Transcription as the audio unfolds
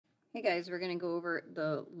Hey guys, we're going to go over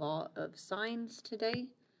the law of sines today.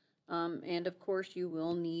 And of course you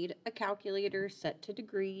will need a calculator set to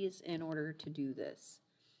degrees in order to do this.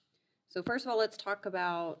 So first of all, let's talk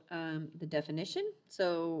about the definition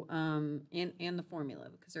and the formula,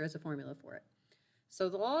 because there is a formula for it. So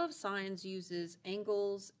the law of sines uses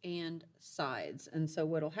angles and sides. And so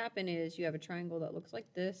what will happen is you have a triangle that looks like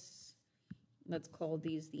this. Let's call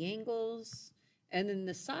these the angles. And then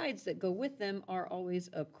the sides that go with them are always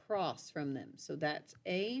across from them. So that's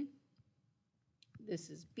A, this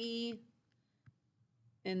is B,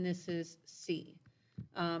 and this is C.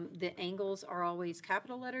 The angles are always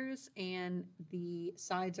capital letters and the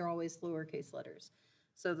sides are always lowercase letters.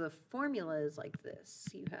 So the formula is like this.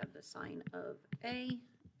 You have the sine of A,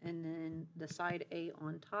 and then the side A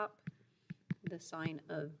on top, the sine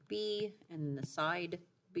of B, and the side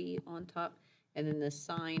B on top, and then the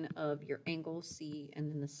sine of your angle C, and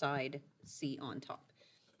then the side C on top.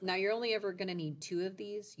 Now you're only ever going to need 2 of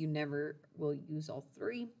these. You never will use all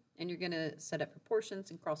 3, and you're going to set up proportions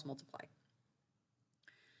and cross multiply.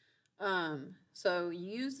 So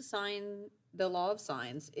you use the law of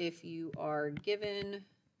sines if you are given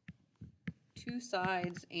 2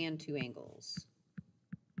 sides and 2 angles.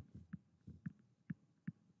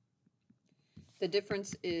 The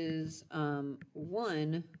difference is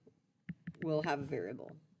one will have a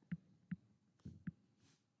variable.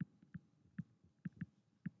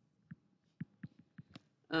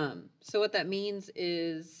 So what that means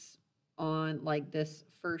is on like this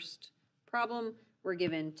first problem, we're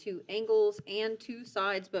given 2 angles and 2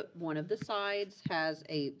 sides, but one of the sides has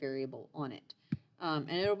a variable on it. And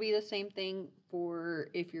it'll be the same thing for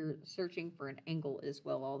if you're searching for an angle as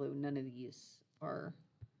well, although none of these are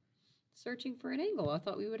searching for an angle. I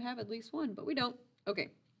thought we would have at least one, but we don't. Okay.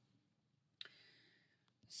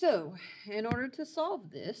 So, in order to solve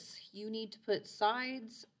this, you need to put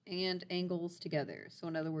sides and angles together. So,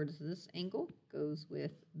 in other words, this angle goes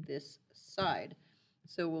with this side.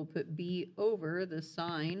 So, we'll put B over the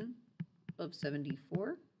sine of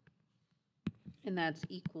 74, and that's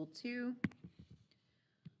equal to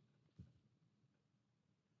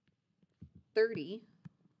 30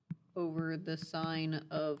 over the sine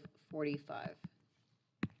of 45.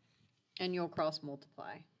 And you'll cross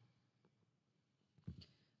multiply.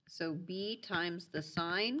 So B times the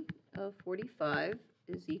sine of 45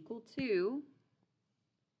 is equal to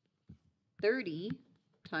 30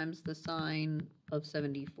 times the sine of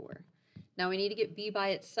 74. Now we need to get B by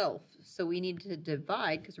itself. So we need to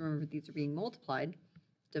divide, because remember these are being multiplied,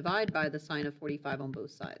 divide by the sine of 45 on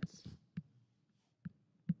both sides.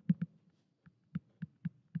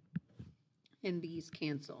 And these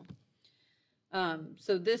cancel.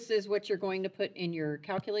 So this is what you're going to put in your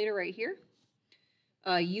calculator right here.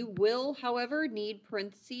 You will, however, need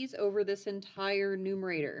parentheses over this entire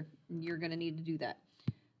numerator. You're going to need to do that.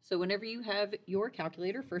 So whenever you have your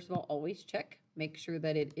calculator, first of all, always check. Make sure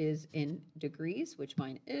that it is in degrees, which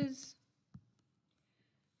mine is.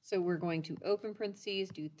 So we're going to open parentheses,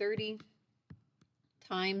 do 30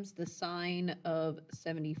 times the sine of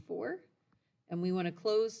 74. And we want to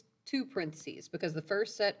close 2 parentheses because the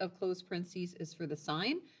first set of closed parentheses is for the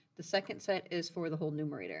sine. The second set is for the whole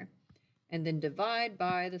numerator. And then divide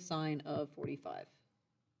by the sine of 45.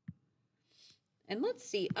 And let's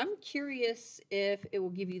see, I'm curious if it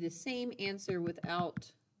will give you the same answer without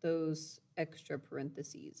those extra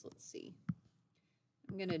parentheses. Let's see.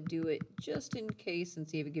 I'm going to do it just in case and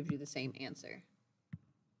see if it gives you the same answer.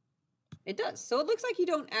 It does. So it looks like you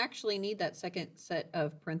don't actually need that second set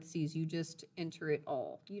of parentheses. You just enter it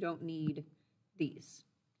all. You don't need these.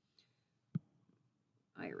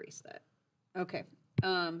 I erased that. Okay.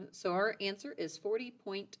 So our answer is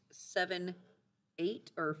 40.78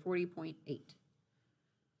 or 40.8.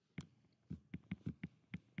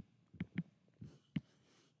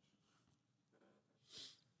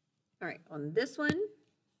 All right, on this one,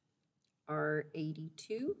 our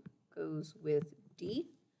 82 goes with D.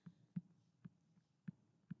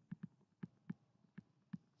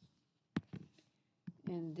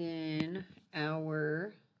 And then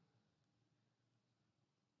our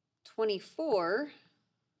 24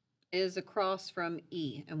 is across from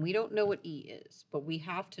E, and we don't know what E is, but we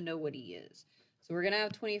have to know what E is. So we're going to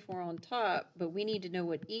have 24 on top, but we need to know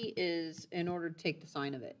what E is in order to take the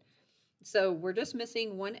sine of it. So we're just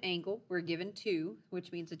missing one angle. We're given 2,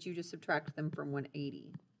 which means that you just subtract them from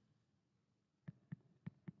 180.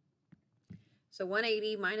 So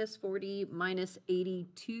 180 minus 40 minus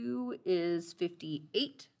 82 is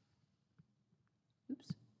 58.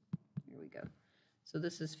 Oops, here we go. So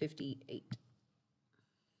this is 58.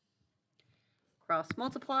 Cross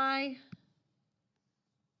multiply.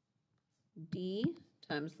 D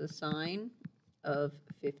times the sine of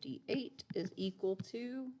 58 is equal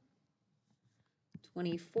to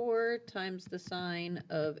 24 times the sine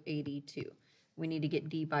of 82. We need to get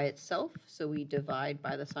d by itself, so we divide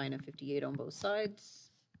by the sine of 58 on both sides.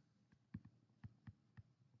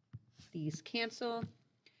 These cancel,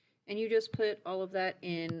 and you just put all of that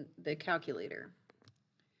in the calculator.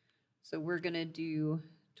 So we're going to do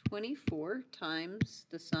 24 times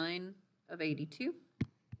the sine of 82.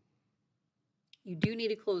 You do need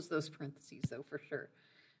to close those parentheses, though, for sure.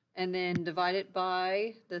 And then divide it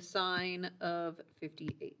by the sine of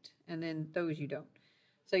 58. And then those you don't.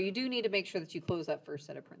 So you do need to make sure that you close that first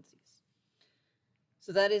set of parentheses.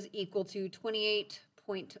 So that is equal to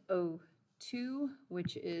 28.02,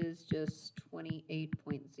 which is just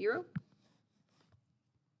 28.0.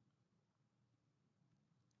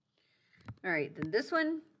 All right, then this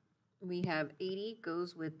one, we have 80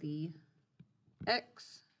 goes with the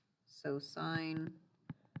x. So sine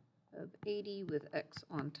of 80 with x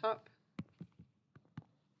on top.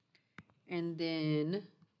 And then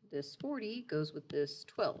this 40 goes with this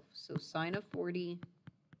 12. So sine of 40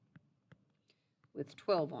 with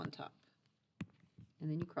 12 on top. And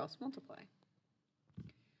then you cross multiply.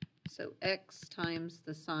 So x times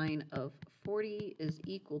the sine of 40 is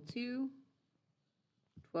equal to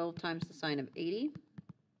 12 times the sine of 80.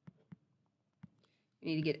 We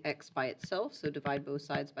need to get x by itself, so divide both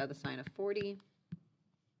sides by the sine of 40.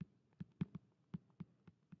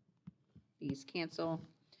 These cancel.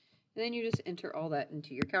 And then you just enter all that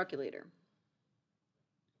into your calculator.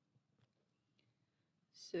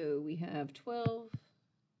 So we have 12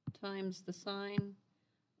 times the sine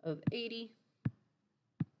of 80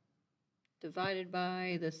 divided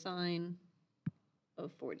by the sine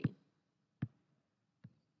of 40.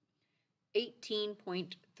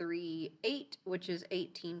 18.38, which is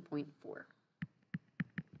 18.4.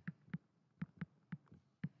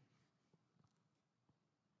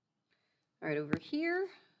 All right, over here,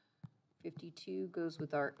 52 goes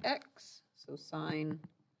with our x, so sine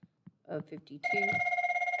of 52.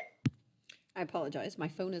 I apologize, my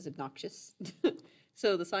phone is obnoxious.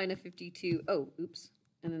 So the sine of 52, oh, oops,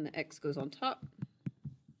 and then the x goes on top.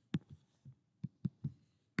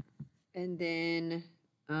 And then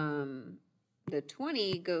the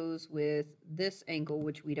 20 goes with this angle,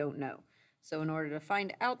 which we don't know. So in order to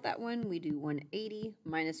find out that one, we do 180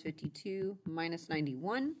 minus 52 minus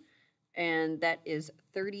 91, and that is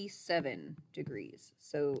 37 degrees.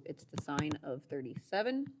 So it's the sine of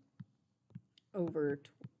 37 over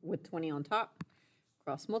with 20 on top.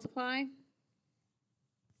 Cross multiply.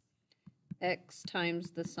 X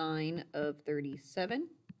times the sine of 37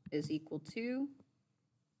 is equal to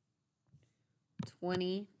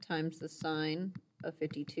 20 times the sine of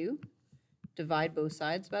 52. Divide both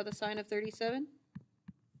sides by the sine of 37.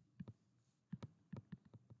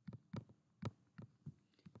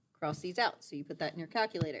 Cross these out, so you put that in your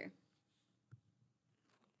calculator.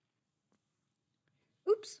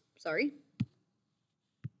 Oops, sorry.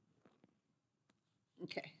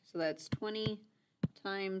 Okay, so that's 20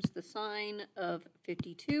 times the sine of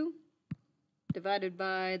 52 divided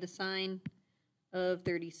by the sine of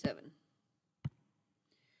 37.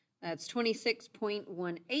 That's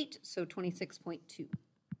 26.18, so 26.2.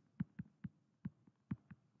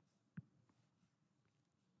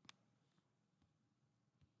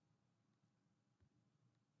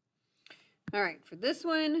 All right, for this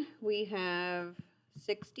one, we have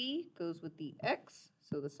 60 goes with the x,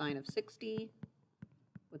 so the sine of 60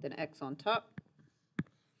 with an x on top.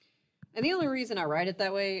 And the only reason I write it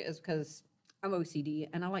that way is because I'm OCD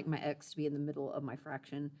and I like my x to be in the middle of my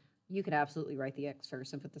fraction. You could absolutely write the x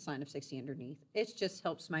first and put the sine of 60 underneath. It just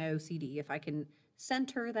helps my OCD if I can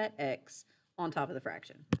center that x on top of the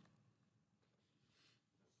fraction.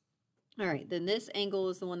 All right, then this angle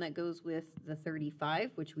is the one that goes with the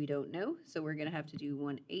 35, which we don't know. So we're going to have to do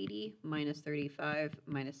 180 minus 35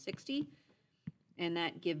 minus 60. And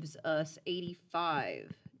that gives us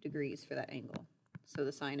 85 degrees for that angle. So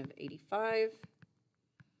the sine of 85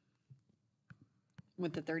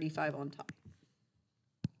 with the 35 on top.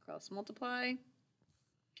 Cross multiply.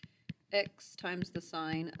 X times the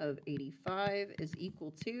sine of 85 is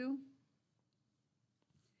equal to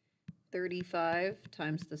 35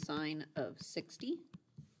 times the sine of 60.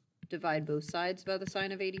 Divide both sides by the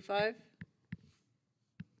sine of 85.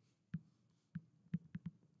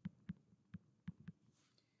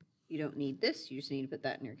 You don't need this, you just need to put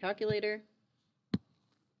that in your calculator.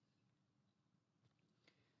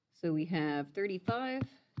 So we have 35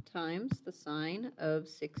 times the sine of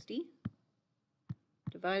 60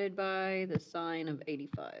 divided by the sine of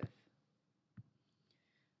 85,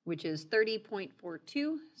 which is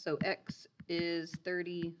 30.42, so x is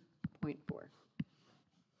 30.4.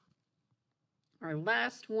 Our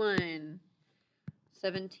last one,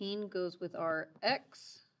 17 goes with our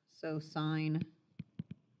x, so sine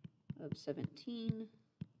of 17,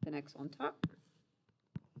 then x on top.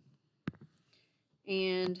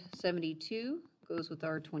 And 72 goes with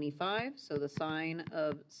our 25, so the sine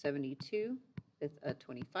of 72 with a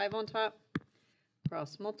 25 on top.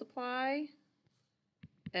 Cross multiply,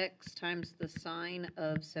 x times the sine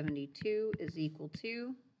of 72 is equal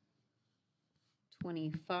to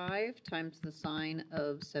 25 times the sine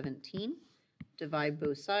of 17. Divide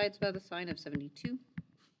both sides by the sine of 72.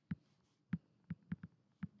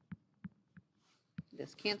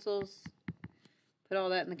 This cancels. Put all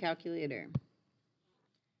that in the calculator.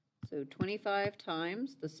 So 25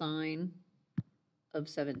 times the sine of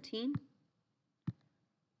 17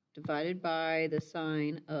 divided by the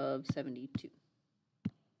sine of 72.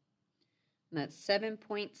 And that's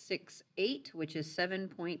 7.68, which is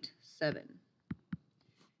 7.7.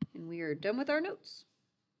 And we are done with our notes.